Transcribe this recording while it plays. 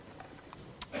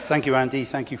Thank you, Andy.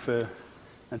 Thank you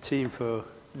and team for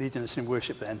leading us in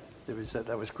worship then.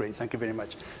 That was great. Thank you very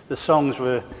much. The songs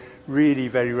were really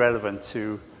very relevant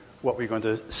to what we're going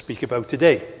to speak about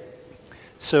today.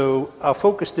 So our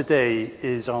focus today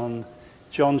is on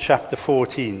John chapter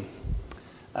 14,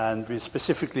 and we're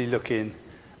specifically looking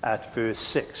at verse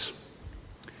 6.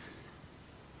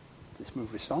 Let's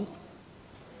move this on.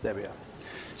 There we are.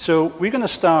 So we're going to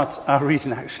start our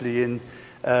reading actually in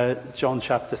John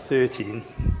chapter 13,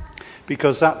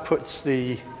 because that puts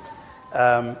the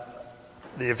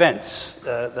events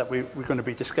that we're going to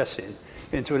be discussing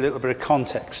into a little bit of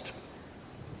context.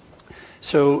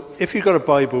 So if you've got a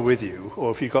Bible with you,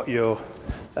 or if you've got your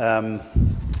app,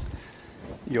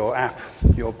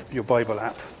 your Bible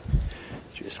app,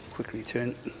 just quickly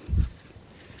turn.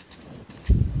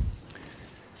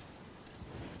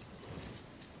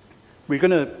 We're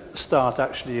going to start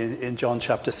actually in John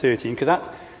chapter 13, because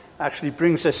that actually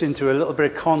brings us into a little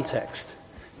bit of context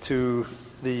to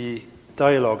the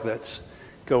dialogue that's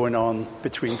going on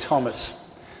between Thomas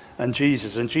and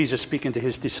Jesus speaking to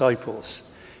his disciples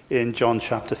in John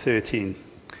chapter 13,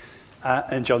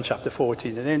 and John chapter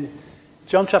 14. And in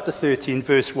John chapter 13,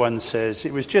 verse 1 says,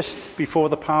 "It was just before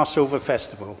the Passover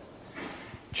festival.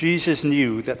 Jesus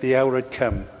knew that the hour had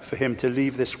come for him to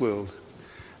leave this world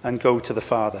and go to the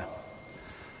Father.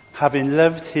 Having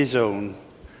loved his own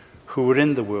who were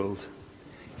in the world,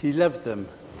 he loved them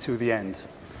to the end."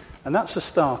 And that's the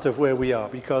start of where we are,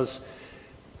 because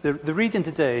the reading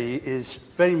today is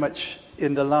very much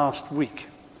in the last week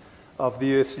of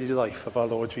the earthly life of our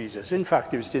Lord Jesus. In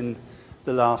fact, it was in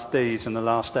the last days and the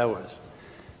last hours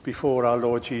before our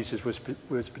Lord Jesus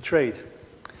was betrayed.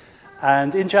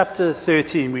 And in chapter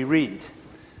 13, we read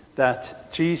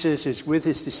that Jesus is with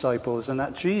his disciples and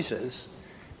that Jesus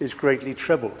is greatly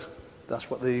troubled. That's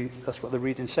what the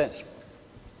reading says.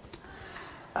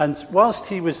 And whilst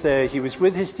he was there, he was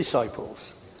with his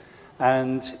disciples,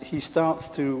 and he starts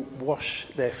to wash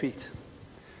their feet.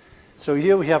 So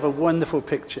here we have a wonderful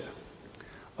picture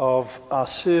of our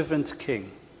servant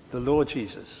king, the Lord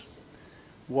Jesus,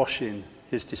 washing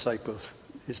his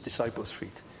disciples'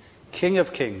 feet. King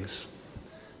of kings,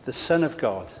 the Son of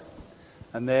God,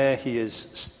 and there he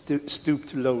is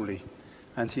stooped lowly,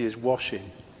 and he is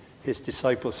washing his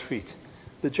disciples' feet.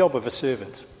 The job of a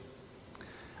servant.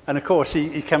 And of course,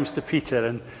 he comes to Peter,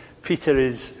 and Peter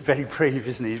is very brave,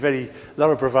 isn't he? He's a lot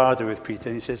of bravado with Peter.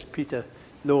 And he says, "Peter,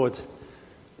 Lord,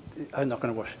 I'm not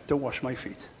going to don't wash my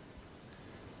feet."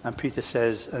 And Peter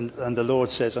says, and the Lord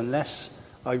says, "Unless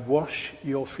I wash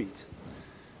your feet,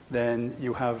 then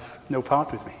you have no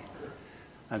part with me."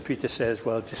 And Peter says,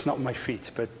 "Well, just not my feet,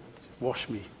 but wash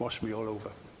me all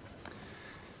over."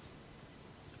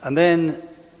 And then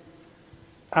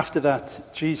after that,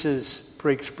 Jesus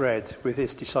breaks bread with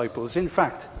his disciples. In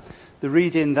fact, the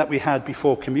reading that we had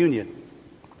before communion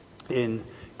in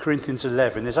Corinthians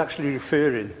 11 is actually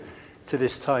referring to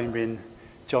this time in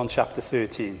John chapter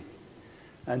 13.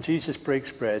 And Jesus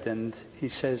breaks bread and he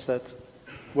says that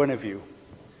one of you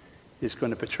is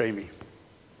going to betray me.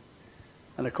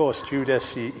 And of course,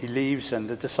 Judas, he leaves, and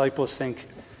the disciples think,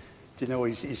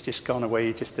 he's just gone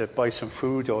away just to buy some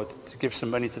food or to give some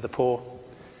money to the poor.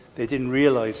 They didn't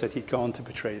realize that he'd gone to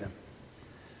betray them.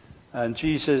 And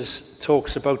Jesus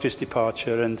talks about his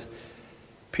departure, and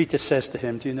Peter says to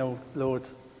him, Lord,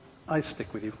 I'll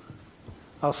stick with you.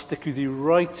 I'll stick with you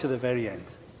right to the very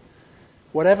end.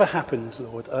 Whatever happens,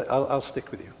 Lord, I'll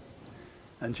stick with you.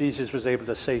 And Jesus was able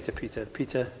to say to Peter,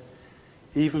 "Peter,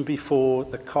 even before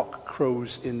the cock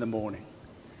crows in the morning,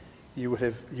 you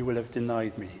will have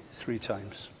denied me 3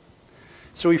 times."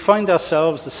 So we find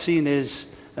ourselves, the scene is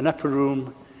an upper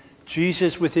room,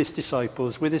 Jesus with his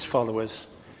disciples, with his followers.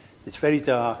 It's very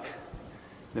dark,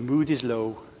 the mood is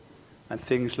low, and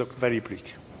things look very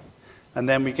bleak. And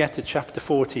then we get to chapter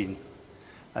 14,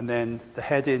 and then the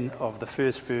heading of the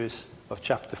first verse of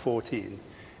chapter 14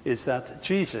 is that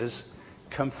Jesus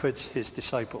comforts his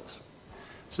disciples.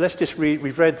 So let's just read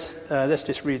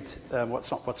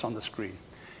what's on the screen.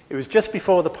 "It was just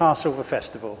before the Passover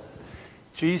festival.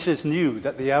 Jesus knew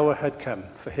that the hour had come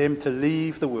for him to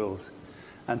leave the world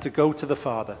and to go to the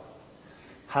Father.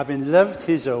 Having loved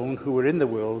his own who were in the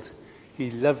world,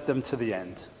 he loved them to the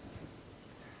end."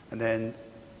 And then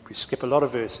we skip a lot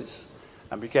of verses,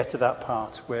 and we get to that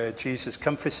part where Jesus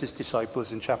comforts his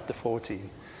disciples in chapter 14.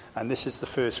 And this is the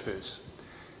first verse.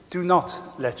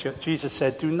 Jesus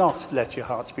said, "Do not let your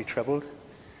hearts be troubled.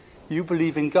 You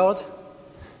believe in God,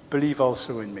 believe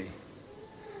also in me.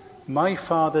 My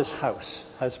Father's house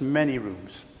has many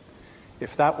rooms.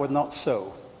 If that were not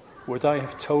so, would I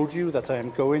have told you that I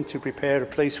am going to prepare a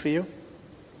place for you?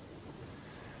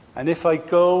 And if I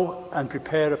go and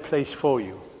prepare a place for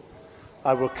you,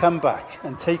 I will come back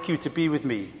and take you to be with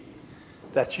me,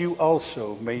 that you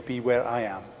also may be where I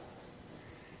am.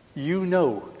 You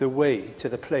know the way to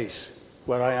the place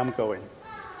where I am going."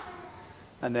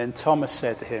 And then Thomas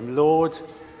said to him, "Lord,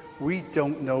 we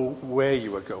don't know where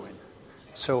you are going,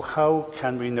 so how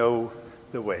can we know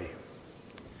the way?"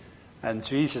 And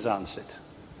Jesus answered,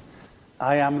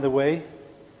 "I am the way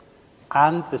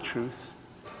and the truth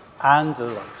and the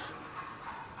life.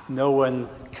 No one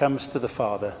comes to the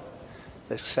Father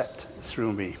except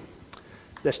through me."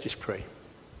 Let's just pray.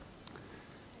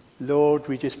 Lord,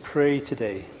 we just pray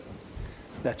today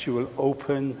that you will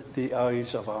open the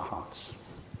eyes of our hearts.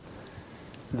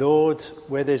 Lord,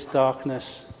 where there's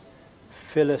darkness,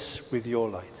 fill us with your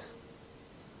light.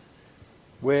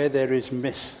 Where there is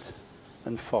mist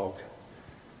and fog,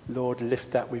 Lord,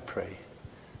 lift that, we pray,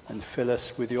 and fill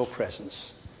us with your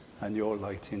presence and your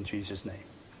light in Jesus' name.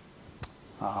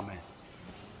 Amen.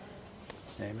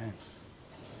 Amen.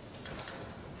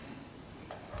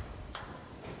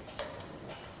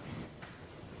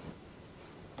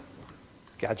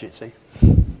 Gadgets, eh?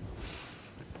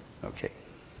 Okay.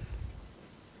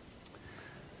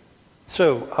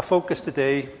 So, our focus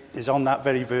today is on that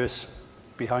very verse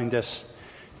behind us.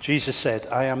 Jesus said,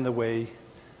 "I am the way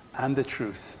and the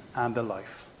truth and the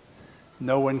life.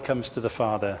 No one comes to the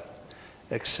Father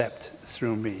except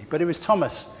through me." But it was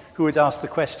Thomas who had asked the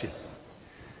question.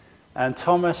 And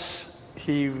Thomas,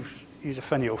 he's a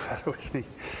funny old fellow, isn't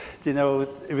he? You know,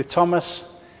 with Thomas,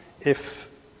 if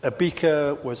a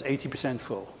beaker was 80%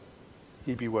 full,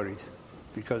 he'd be worried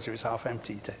because it was half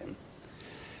empty to him.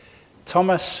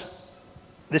 Thomas,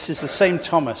 this is the same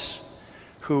Thomas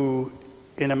who,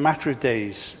 in a matter of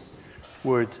days,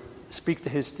 would speak to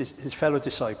his fellow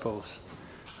disciples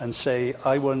and say,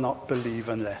 "I will not believe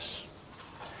unless."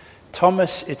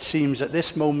 Thomas, it seems, at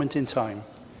this moment in time,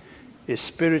 is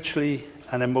spiritually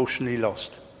and emotionally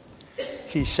lost.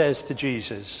 He says to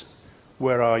Jesus,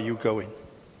 "Where are you going?"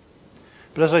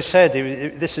 But as I said,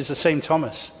 this is the same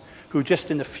Thomas who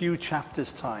just in a few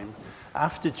chapters' time,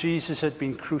 after Jesus had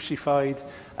been crucified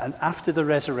and after the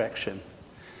resurrection,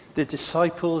 the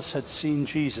disciples had seen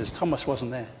Jesus. Thomas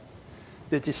wasn't there.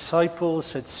 The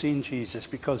disciples had seen Jesus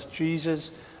because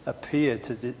Jesus appeared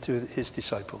to his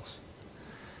disciples.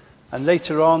 And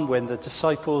later on, when the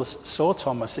disciples saw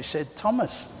Thomas, they said,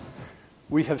 "Thomas,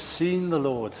 we have seen the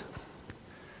Lord."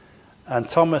 And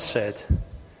Thomas said,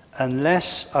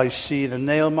 "Unless I see the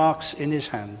nail marks in his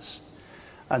hands,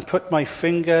 and put my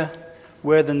finger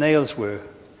where the nails were,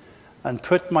 and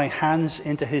put my hands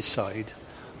into his side,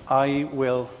 I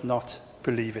will not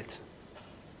believe it."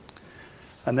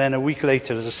 And then a week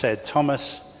later, as I said,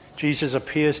 Jesus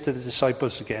appears to the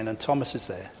disciples again, and Thomas is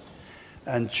there.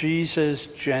 And Jesus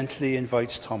gently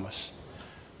invites Thomas,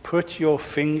 "Put your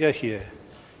finger here,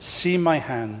 see my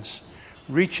hands,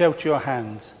 reach out your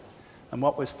hand." And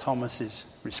what was Thomas's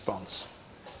response?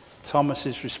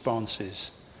 Thomas's response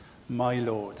is, "My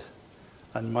Lord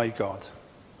and my God."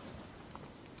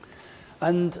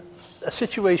 And a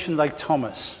situation like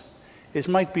Thomas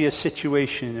might be a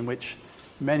situation in which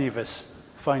many of us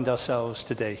find ourselves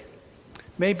today.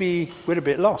 Maybe we're a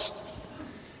bit lost.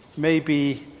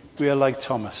 Maybe we are like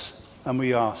Thomas and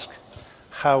we ask,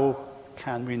 how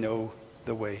can we know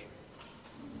the way?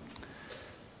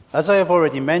 As I have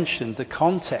already mentioned, the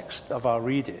context of our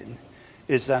reading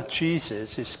is that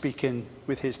Jesus is speaking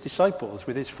with his disciples,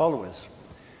 with his followers.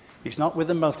 He's not with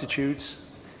the multitudes.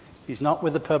 He's not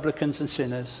with the publicans and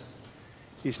sinners.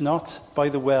 He's not by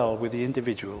the well with the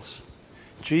individuals.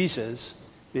 Jesus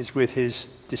is with his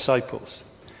disciples,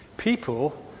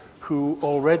 people who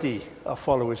already are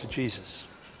followers of Jesus.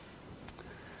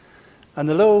 And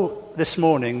although this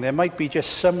morning there might be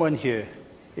just someone here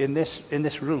in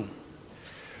this room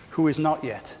who is not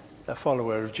yet a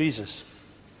follower of Jesus.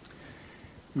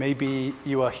 Maybe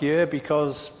you are here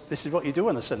because this is what you do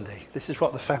on a Sunday. This is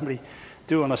what the family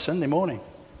do on a Sunday morning.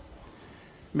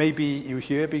 Maybe you're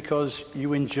here because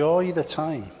you enjoy the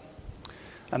time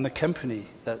and the company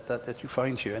that you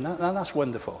find here. And that's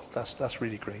wonderful. That's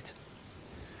really great.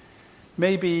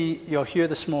 Maybe you're here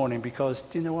this morning because,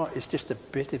 do you know what? It's just a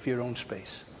bit of your own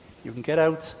space. You can get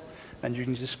out and you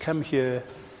can just come here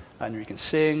and you can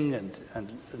sing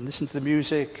and listen to the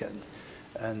music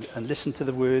and listen to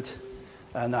the word.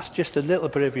 And that's just a little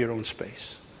bit of your own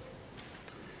space.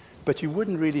 But you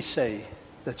wouldn't really say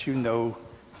that you know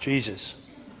Jesus.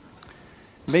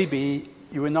 Maybe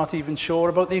you are not even sure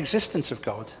about the existence of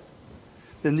God,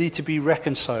 the need to be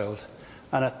reconciled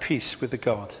and at peace with the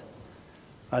God.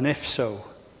 And if so,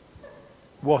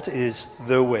 what is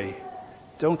the way?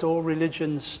 Don't all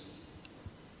religions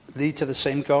lead to the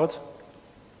same God?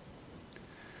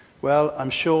 Well, I'm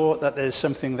sure that there's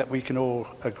something that we can all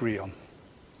agree on.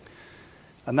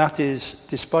 And that is,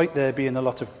 despite there being a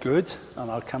lot of good, and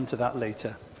I'll come to that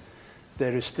later,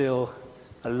 there is still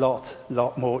a lot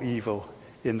more evil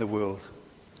in the world.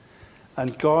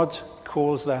 And God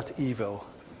calls that evil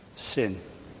sin.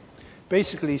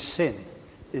 Basically, sin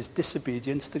is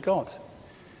disobedience to God.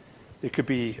 It could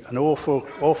be an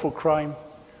awful crime,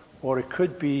 or it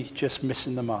could be just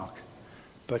missing the mark.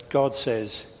 But God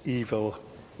says evil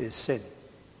is sin.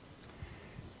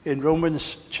 In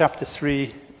Romans chapter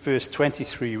 3, verse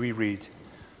 23, we read,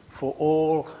 "For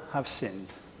all have sinned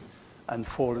and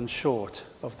fallen short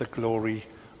of the glory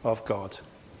of God."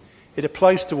 It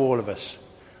applies to all of us.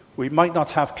 We might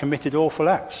not have committed awful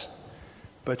acts,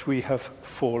 but we have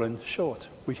fallen short.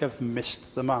 We have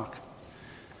missed the mark.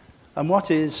 And what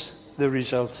is the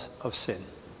result of sin?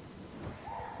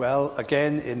 Well,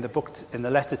 again, in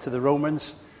the letter to the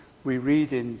Romans, we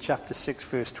read in chapter 6,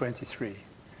 verse 23,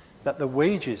 that the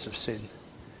wages of sin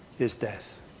is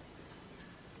death.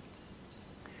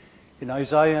 In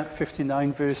Isaiah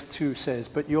 59, verse 2 says,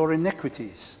 "But your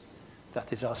iniquities,"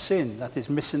 that is our sin, that is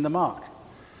missing the mark,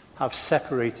 "have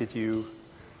separated you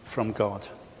from God."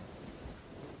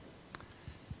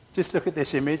 Just look at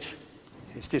this image.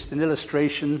 It's just an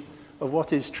illustration of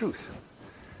what is truth.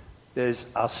 There's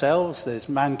ourselves, there's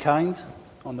mankind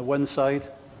on the one side,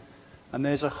 and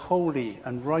there's a holy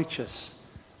and righteous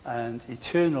and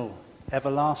eternal,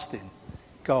 everlasting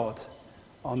God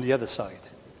on the other side.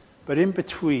 But in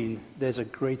between, there's a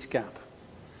great gap.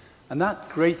 And that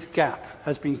great gap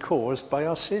has been caused by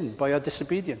our sin, by our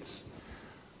disobedience,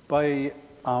 by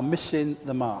our missing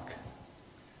the mark.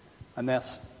 And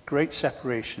that's great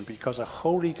separation, because a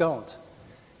holy God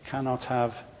cannot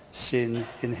have sin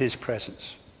in his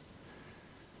presence.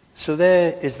 So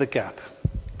there is the gap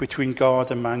between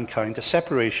God and mankind, a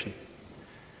separation.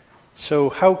 So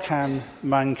how can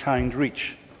mankind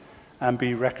reach and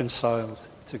be reconciled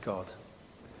to God?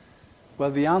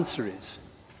 Well, the answer is,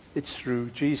 it's through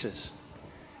Jesus.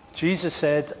 Jesus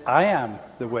said, "I am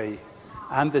the way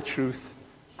and the truth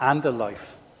and the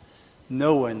life.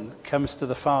 No one comes to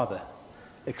the Father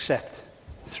except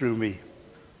through me."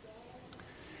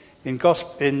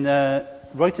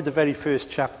 Right at the very first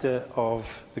chapter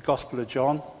of the Gospel of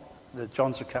John,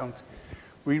 John's account,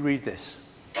 we read this.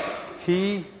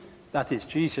 "He," that is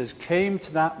Jesus, "came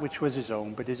to that which was his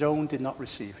own, but his own did not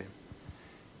receive him.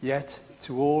 Yet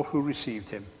to all who received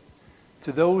him,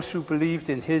 to those who believed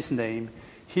in his name,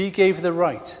 he gave the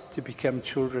right to become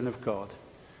children of God.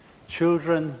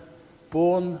 Children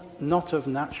born not of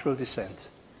natural descent,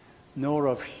 nor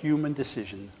of human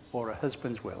decision or a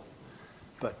husband's will,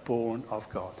 but born of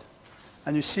God."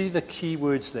 And you see the key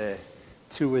words there,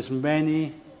 "to as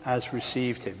many as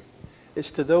received him."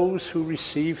 It's to those who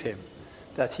receive him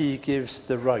that he gives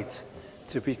the right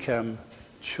to become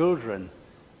children,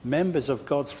 members of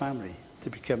God's family,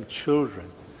 to become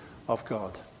children of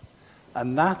God.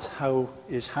 And that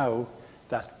is how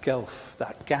that gulf,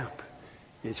 that gap,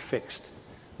 is fixed.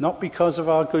 Not because of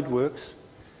our good works,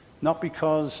 not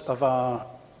because of our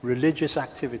religious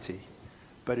activity,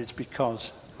 but it's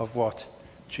because of what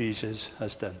Jesus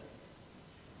has done.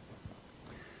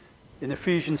 In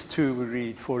Ephesians 2 we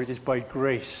read, "For it is by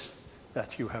grace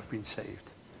that you have been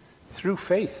saved, through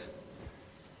faith.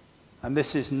 And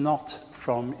this is not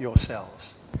from yourselves.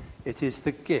 It is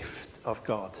the gift of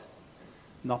God,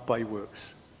 not by works,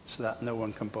 so that no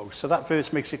one can boast." So that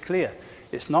verse makes it clear.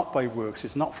 It's not by works,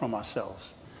 it's not from ourselves.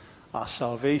 Our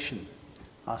salvation,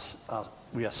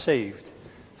 we are saved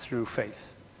through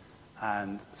faith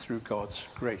and through God's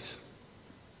grace.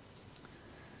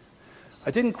 I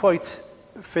didn't quite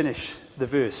finish the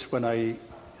verse when I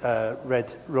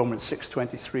read Romans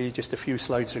 6:23 just a few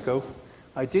slides ago.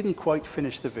 I didn't quite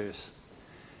finish the verse,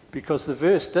 because the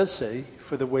verse does say,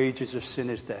 "For the wages of sin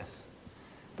is death."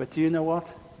 But do you know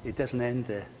what? It doesn't end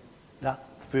there. That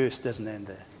verse doesn't end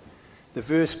there. The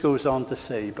verse goes on to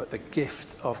say, "But the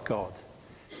gift of God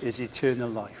is eternal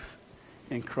life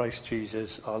in Christ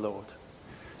Jesus our Lord."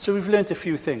 So we've learned a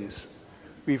few things.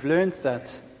 We've learned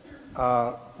that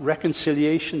our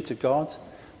reconciliation to God,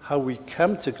 how we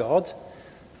come to God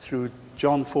through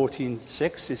John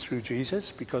 14:6 is through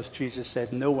Jesus, because Jesus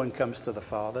said, "No one comes to the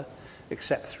Father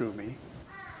except through me."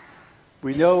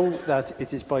 We know that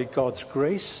it is by God's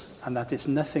grace, and that it's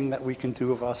nothing that we can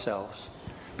do of ourselves,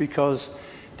 because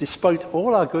despite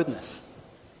all our goodness,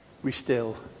 we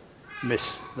still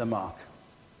miss the mark.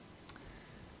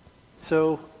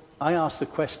 So I asked a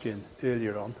question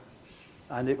earlier on,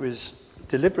 and it was a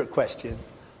deliberate question.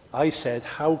 I said,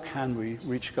 how can we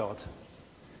reach God?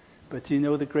 But do you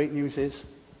know the great news is?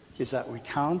 is that we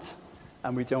can't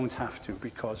and we don't have to,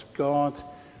 because God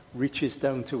reaches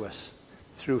down to us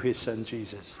through his Son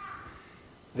Jesus.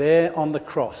 There on the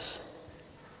cross,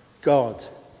 God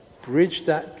bridged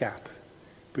that gap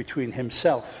between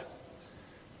himself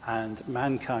and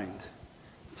mankind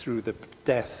through the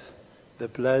death, the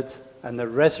blood, and the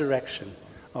resurrection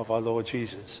of our Lord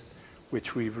Jesus,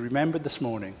 which we've remembered this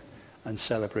morning and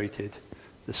celebrated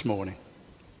this morning.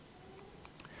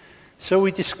 So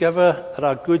we discover that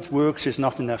our good works is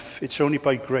not enough. It's only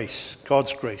by grace,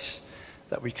 God's grace,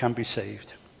 that we can be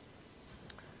saved.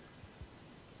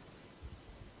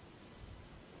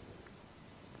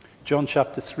 John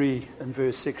chapter 3 and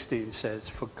verse 16 says,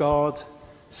 "For God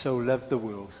so loved the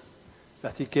world,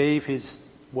 that he gave his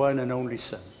one and only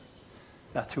Son,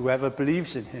 that whoever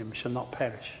believes in him shall not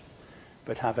perish,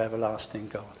 but have everlasting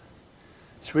God."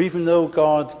 So even though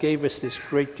God gave us this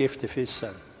great gift of his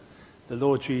Son, the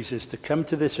Lord Jesus, to come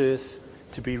to this earth,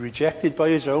 to be rejected by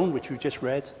his own, which we just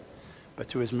read, but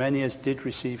to as many as did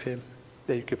receive him,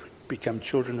 they could become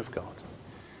children of God.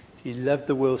 He loved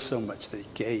the world so much that he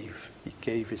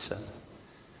gave his Son.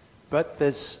 But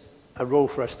there's a role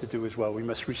for us to do as well. We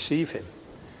must receive him.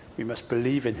 We must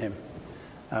believe in him.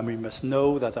 And we must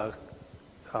know that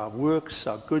our works,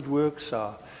 our good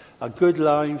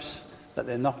lives, that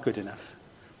they're not good enough.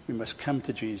 We must come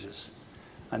to Jesus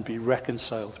and be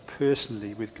reconciled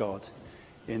personally with God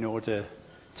in order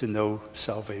to know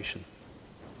salvation.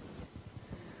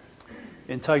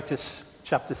 In Titus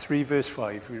chapter 3 verse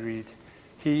 5 we read,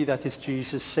 "He, that is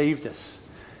Jesus, saved us,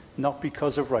 not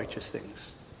because of righteous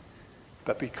things,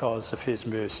 but because of his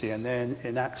mercy." And then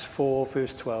in Acts 4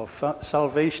 verse 12,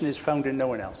 salvation is found in no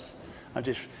one else. I've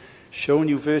just shown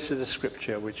you verses of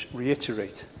scripture which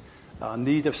reiterate our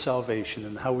need of salvation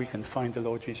and how we can find the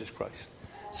Lord Jesus Christ.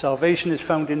 Salvation is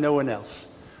found in no one else,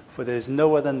 for there is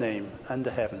no other name under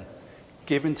heaven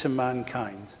given to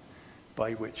mankind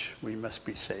by which we must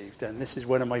be saved. And this is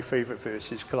one of my favorite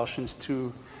verses, Colossians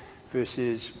 2 verse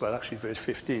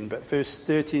 15, but verse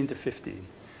 13 to 15.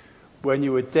 "When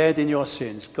you were dead in your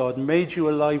sins, God made you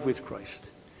alive with Christ.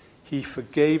 He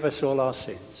forgave us all our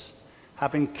sins,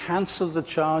 having cancelled the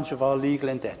charge of our legal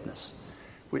indebtedness,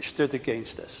 which stood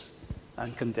against us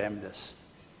and condemned us.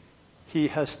 He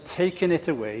has taken it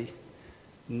away,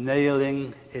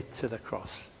 nailing it to the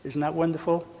cross." Isn't that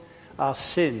wonderful? Our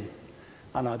sin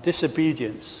and our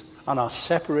disobedience and our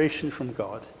separation from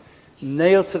God,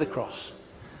 nailed to the cross.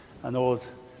 And all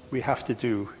we have to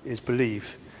do is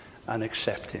believe and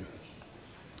accept him.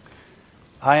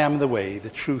 "I am the way, the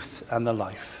truth, and the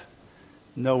life.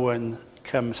 No one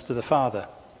comes to the Father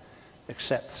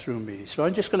except through me." So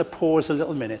I'm just going to pause a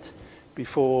little minute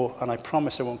before, and I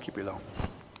promise I won't keep you long.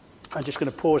 I'm just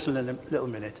going to pause a little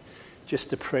minute just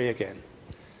to pray again.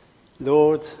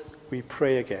 Lord, we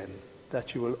pray again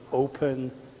that you will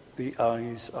open the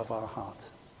eyes of our heart.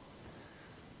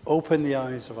 Open the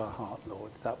eyes of our heart,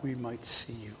 Lord, that we might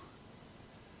see you.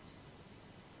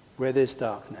 Where there's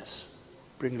darkness,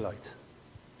 bring light.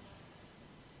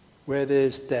 Where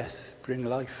there's death, bring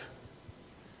life.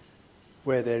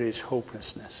 Where there is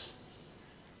hopelessness,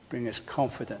 bring us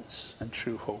confidence and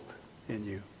true hope in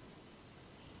you.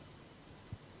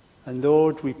 And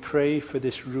Lord, we pray for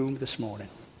this room this morning.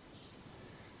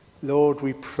 Lord,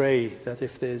 we pray that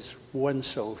if there's one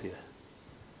soul here,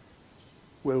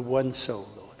 will one soul,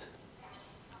 Lord,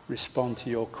 respond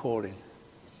to your calling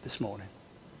this morning?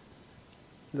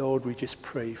 Lord, we just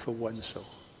pray for one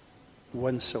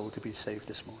soul to be saved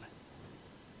this morning.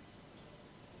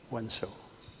 One soul.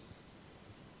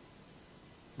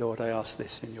 Lord, I ask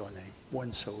this in your name.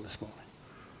 One soul this morning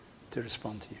to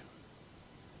respond to you.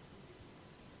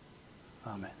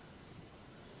 Amen.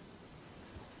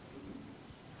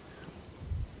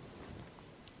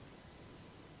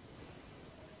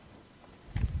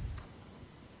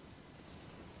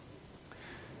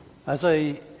 As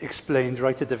I explained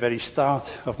right at the very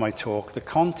start of my talk, the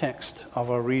context of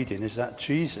our reading is that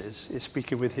Jesus is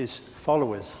speaking with his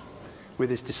followers, with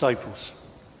his disciples.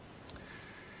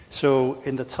 So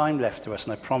in the time left to us,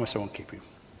 and I promise I won't keep you,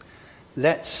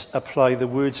 let's apply the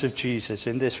words of Jesus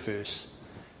in this verse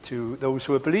to those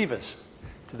who are believers,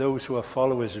 to those who are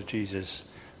followers of Jesus,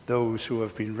 those who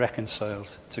have been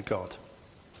reconciled to God.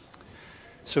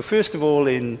 So first of all,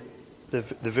 in the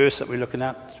verse that we're looking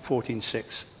at,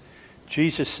 14:6,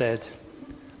 Jesus said,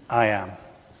 "I am."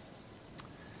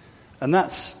 And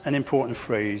that's an important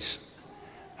phrase.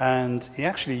 And he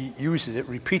actually uses it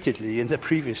repeatedly in the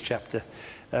previous chapter,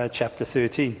 chapter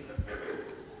 13.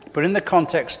 But in the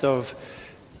context of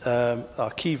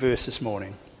our key verse this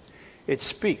morning, it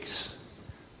speaks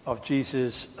of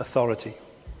Jesus' authority.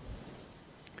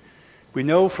 We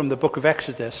know from the book of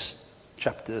Exodus,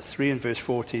 chapter 3 and verse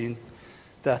 14,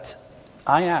 that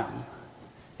I am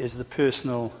is the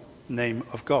personal name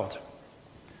of God.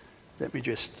 Let me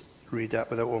just read that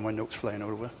without all my notes flying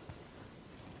over.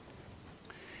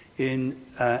 In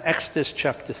Exodus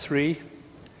chapter 3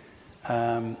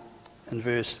 and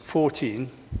verse 14,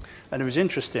 and it was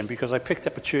interesting because I picked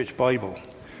up a church Bible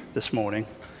this morning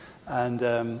and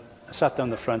I sat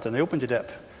down the front and I opened it up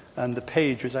and the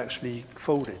page was actually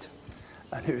folded.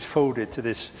 And it was folded to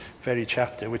this very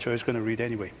chapter, which I was going to read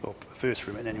anyway, or a verse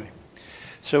from it anyway.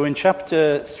 So in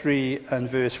chapter 3 and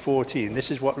verse 14,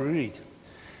 this is what we read.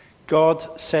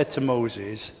 God said to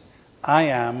Moses, I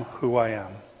am who I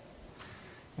am.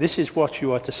 This is what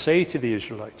you are to say to the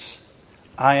Israelites.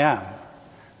 I am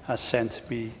has sent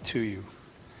me to you.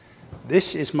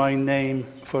 This is my name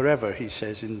forever, he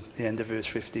says in the end of verse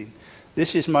 15.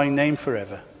 This is my name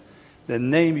forever, the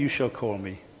name you shall call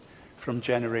me from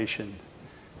generation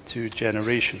to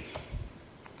generation.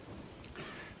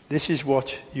 This is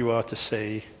what you are to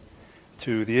say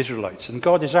to the Israelites. And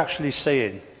God is actually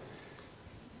saying,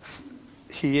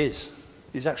 he is.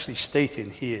 He's actually stating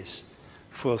he is.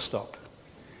 Full stop.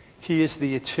 He is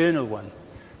the eternal one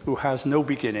who has no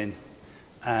beginning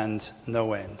and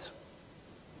no end.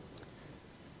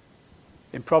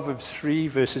 In Proverbs 3,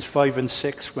 verses 5 and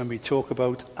 6, when we talk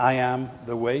about I am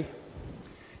the way,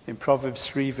 in Proverbs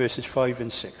 3, verses 5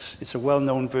 and 6, it's a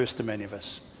well-known verse to many of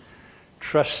us.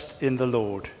 Trust in the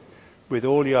Lord with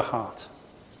all your heart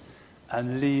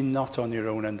and lean not on your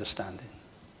own understanding.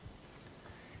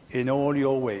 In all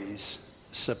your ways,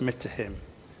 submit to him.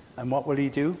 And what will he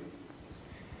do?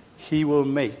 He will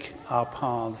make our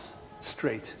paths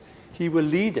straight. He will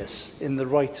lead us in the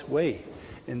right way,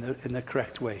 in the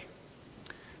correct way.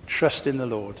 Trust in the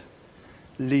Lord.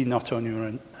 Lean not on your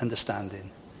own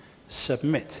understanding.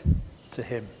 Submit to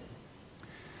him.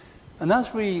 And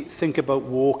as we think about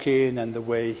walking and the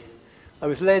way, I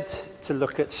was led to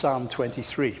look at Psalm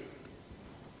 23.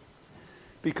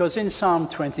 Because in Psalm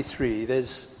 23,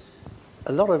 there's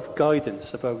a lot of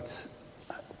guidance about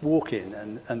walking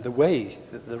and the way,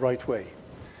 the right way.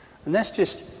 And let's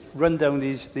just run down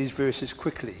these verses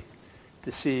quickly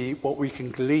to see what we can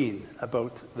glean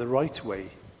about the right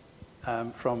way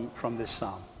from this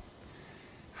psalm.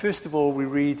 First of all, we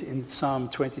read in Psalm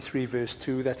 23, verse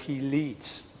 2, that he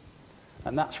leads.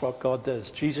 And that's what God does.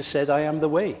 Jesus said, I am the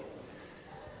way.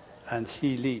 And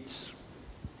he leads.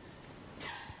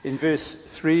 In verse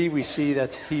 3, we see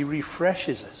that he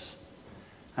refreshes us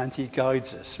and he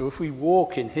guides us. So if we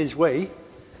walk in his way,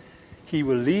 he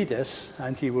will lead us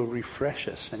and he will refresh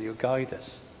us and he'll guide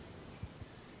us.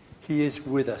 He is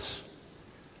with us.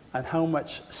 And how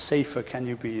much safer can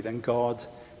you be than God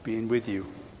being with you?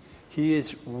 He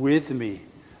is with me.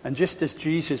 And just as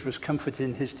Jesus was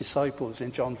comforting his disciples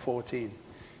in John 14,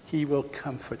 he will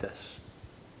comfort us.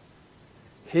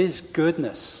 His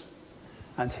goodness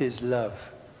and his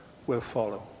love will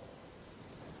follow.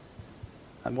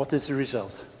 And what is the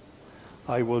result?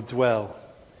 I will dwell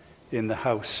in the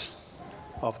house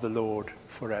of the Lord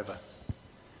forever.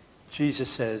 Jesus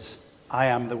says, I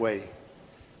am the way.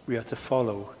 We are to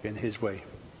follow in his way.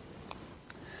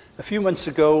 A few months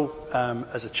ago,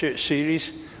 as a church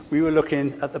series, we were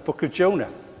looking at the book of Jonah,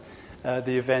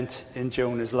 the event in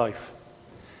Jonah's life.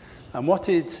 And what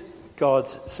did God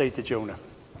say to Jonah?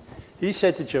 He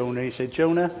said to Jonah, he said,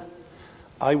 Jonah,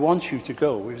 I want you to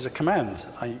go. It was a command.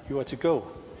 You are to go.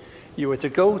 You are to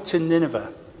go to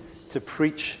Nineveh to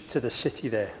preach to the city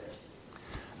there.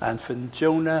 And for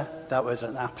Jonah, that was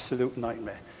an absolute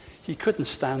nightmare. He couldn't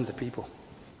stand the people.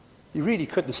 He really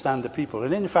couldn't stand the people.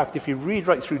 And in fact, if you read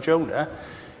right through Jonah,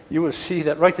 you will see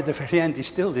that right at the very end, he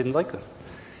still didn't like them.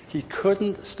 He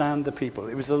couldn't stand the people.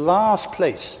 It was the last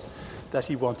place that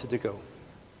he wanted to go.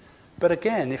 But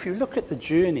again, if you look at the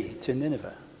journey to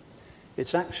Nineveh,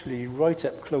 it's actually right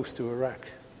up close to Iraq.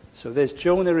 So there's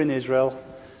Jonah in Israel,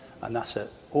 and that's an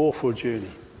awful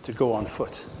journey to go on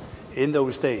foot in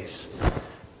those days.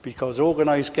 Because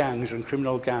organized gangs and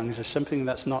criminal gangs are something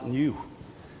that's not new.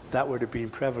 That would have been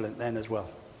prevalent then as well.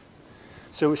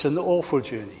 So it's an awful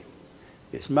journey.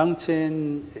 It's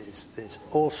mountain, there's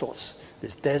all sorts,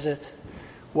 there's desert.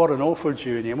 What an awful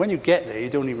journey. And when you get there, you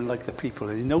don't even like the people,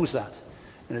 and he knows that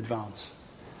in advance.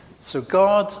 So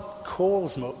God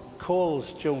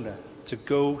calls Jonah to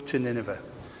go to Nineveh.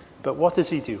 But what does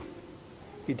he do?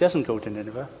 He doesn't go to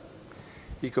Nineveh.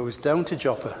 He goes down to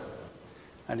Joppa,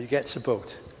 and he gets a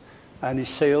boat, and he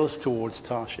sails towards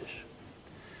Tarshish.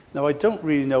 Now, I don't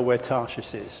really know where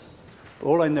Tarshish is.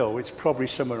 All I know, it's probably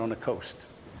somewhere on the coast.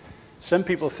 Some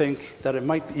people think that it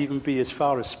might even be as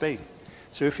far as Spain.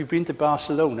 So if you've been to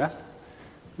Barcelona,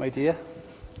 my dear,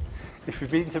 if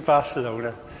you've been to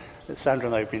Barcelona, Sandra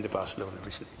and I have been to Barcelona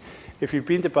recently. If you've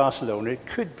been to Barcelona, it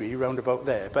could be round about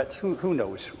there, but who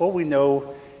knows? All we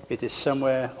know, it is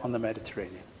somewhere on the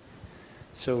Mediterranean.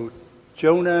 So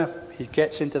Jonah, he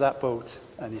gets into that boat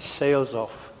and he sails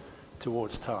off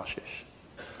towards Tarshish.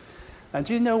 And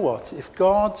do you know what? If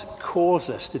God calls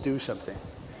us to do something,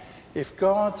 if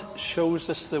God shows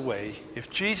us the way, if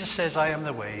Jesus says, I am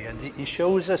the way, and he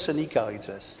shows us and he guides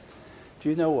us, do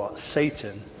you know what?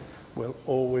 Satan will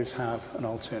always have an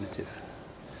alternative.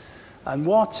 And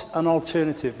what an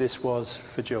alternative this was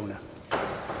for Jonah.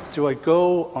 Do I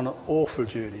go on an awful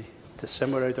journey to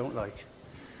somewhere I don't like?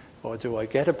 Or do I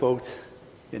get a boat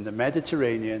in the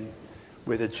Mediterranean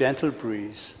with a gentle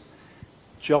breeze,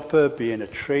 Joppa being a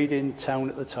trading town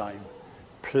at the time,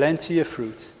 plenty of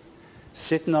fruit,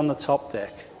 sitting on the top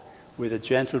deck with a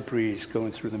gentle breeze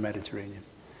going through the Mediterranean?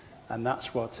 And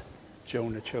that's what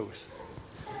Jonah chose.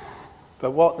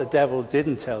 But what the devil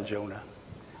didn't tell Jonah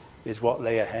is what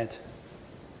lay ahead.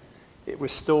 It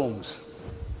was storms.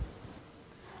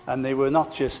 And they were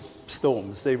not just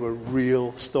storms, they were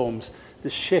real storms.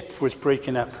 The ship was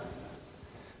breaking up.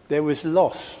 There was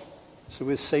loss. So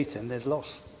with Satan, there's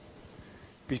loss.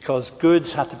 Because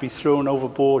goods had to be thrown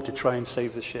overboard to try and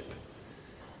save the ship.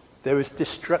 There was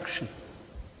destruction.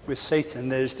 With Satan,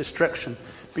 there's destruction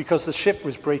because the ship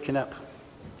was breaking up.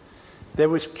 There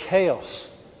was chaos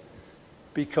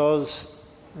because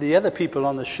the other people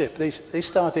on the ship, they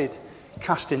started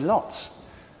casting lots.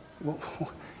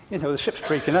 You know, the ship's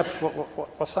breaking up.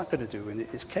 What's that going to do? And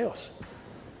it's chaos.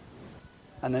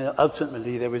 And then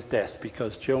ultimately there was death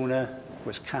because Jonah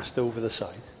was cast over the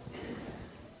side.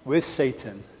 With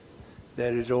Satan,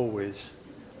 there is always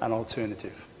an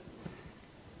alternative.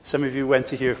 Some of you went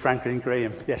to hear Franklin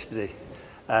Graham yesterday.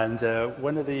 And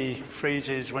one of the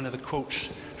phrases, one of the quotes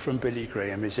from Billy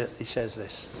Graham is that he says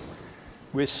this: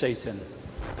 with Satan,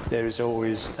 there is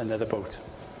always another boat.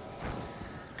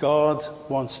 God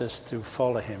wants us to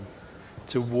follow him,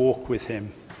 to walk with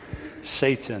him.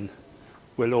 Satan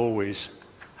will always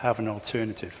have an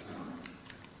alternative.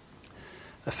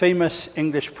 A famous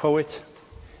English poet,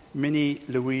 Minnie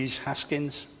Louise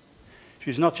Haskins. She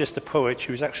was not just a poet,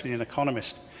 she was actually an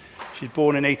economist. She was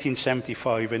born in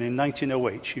 1875, and in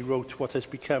 1908 she wrote what has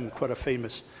become quite a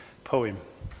famous poem.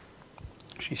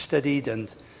 She studied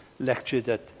and lectured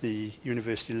at the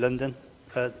University of London,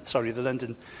 the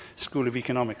London School of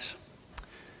Economics.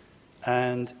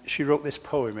 And she wrote this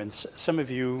poem, and some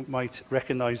of you might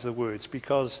recognize the words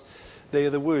because they are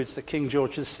the words that King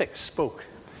George VI spoke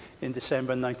in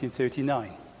December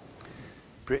 1939.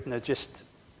 Britain had just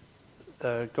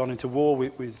gone into war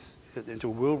into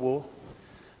a world war,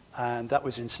 and that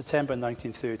was in September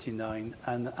 1939.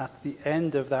 And at the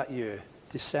end of that year,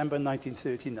 December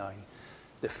 1939,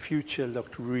 the future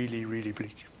looked really, really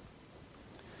bleak.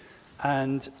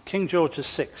 And King George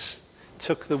VI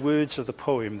took the words of the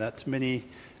poem that Minnie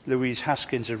Louise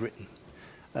Haskins had written,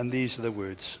 and these are the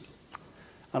words.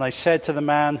 And I said to the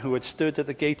man who had stood at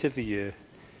the gate of the year,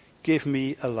 give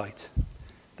me a light,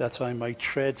 that I might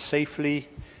tread safely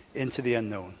into the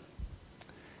unknown.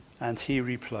 And he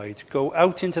replied, go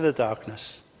out into the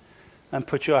darkness and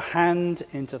put your hand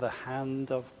into the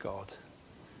hand of God.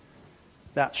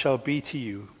 That shall be to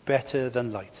you better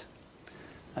than light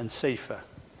and safer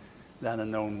than a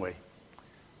known way.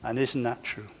 And isn't that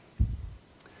true?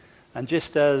 And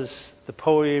just as the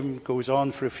poem goes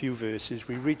on for a few verses,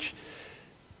 we reach,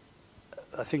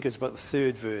 I think it's about the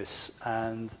third verse,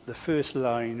 and the first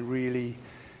line really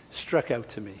struck out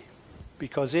to me.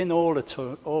 Because in all the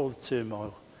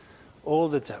turmoil, all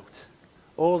the doubt,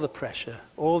 all the pressure,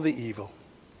 all the evil,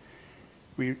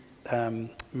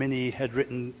 Minnie had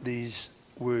written these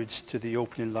words to the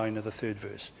opening line of the third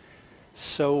verse.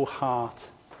 So heart,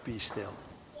 be still.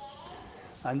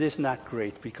 And isn't that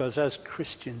great? Because as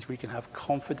Christians, we can have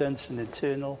confidence in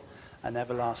eternal and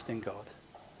everlasting God.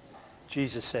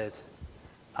 Jesus said,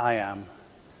 I am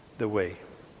the way.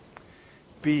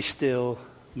 Be still,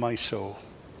 my soul.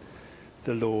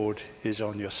 The Lord is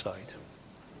on your side.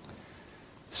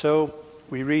 So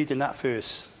we read in that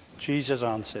verse, Jesus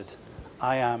answered,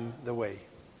 I am the way.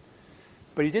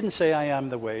 But he didn't say I am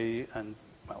the way and,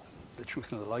 well, the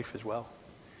truth and the life as well.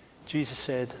 Jesus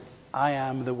said, I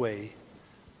am the way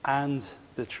and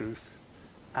the truth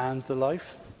and the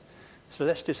life. So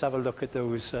let's just have a look at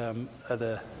those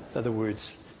other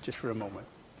words just for a moment.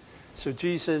 So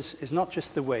Jesus is not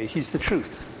just the way, he's the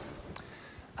truth.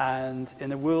 And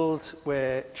in a world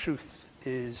where truth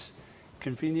is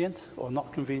convenient or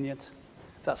not convenient,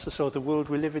 that's the sort of world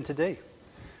we live in today.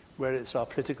 Whether it's our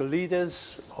political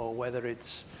leaders or whether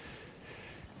it's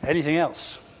anything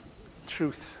else,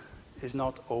 truth is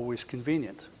not always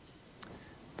convenient.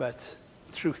 But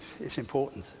truth is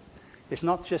important. It's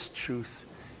not just truth,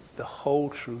 the whole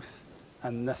truth,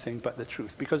 and nothing but the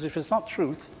truth. Because if it's not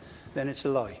truth, then it's a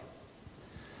lie.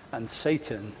 And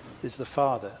Satan is the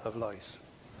father of lies.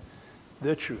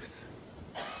 The truth.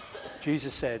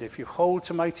 Jesus said, if you hold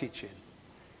to my teaching,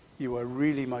 you are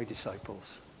really my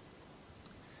disciples.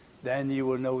 Then you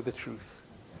will know the truth.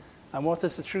 And what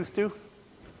does the truth do?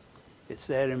 It's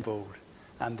there in bold.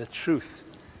 And the truth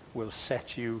will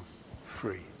set you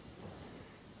free.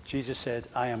 Jesus said,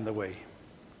 I am the way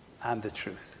and the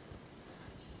truth.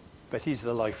 But he's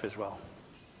the life as well.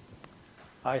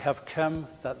 I have come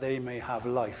that they may have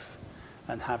life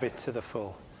and have it to the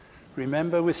full.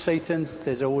 Remember, with Satan,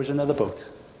 there's always another boat.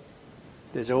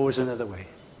 There's always another way.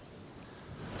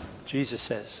 Jesus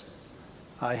says,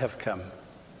 I have come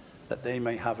that they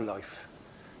may have life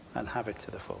and have it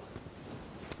to the full.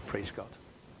 Praise God.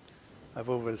 I've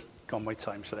overgone my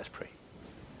time, so let's pray.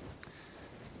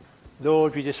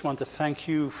 Lord, we just want to thank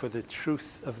you for the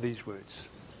truth of these words.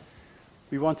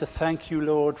 We want to thank you,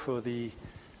 Lord, for the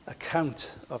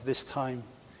account of this time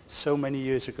so many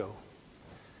years ago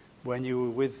when you were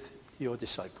with your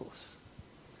disciples.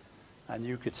 And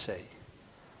you could say,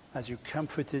 as you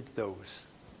comforted those,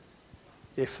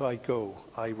 if I go,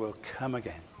 I will come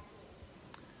again.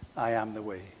 I am the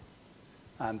way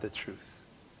and the truth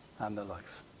and the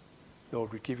life.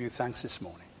 Lord, we give you thanks this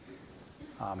morning.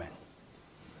 Amen.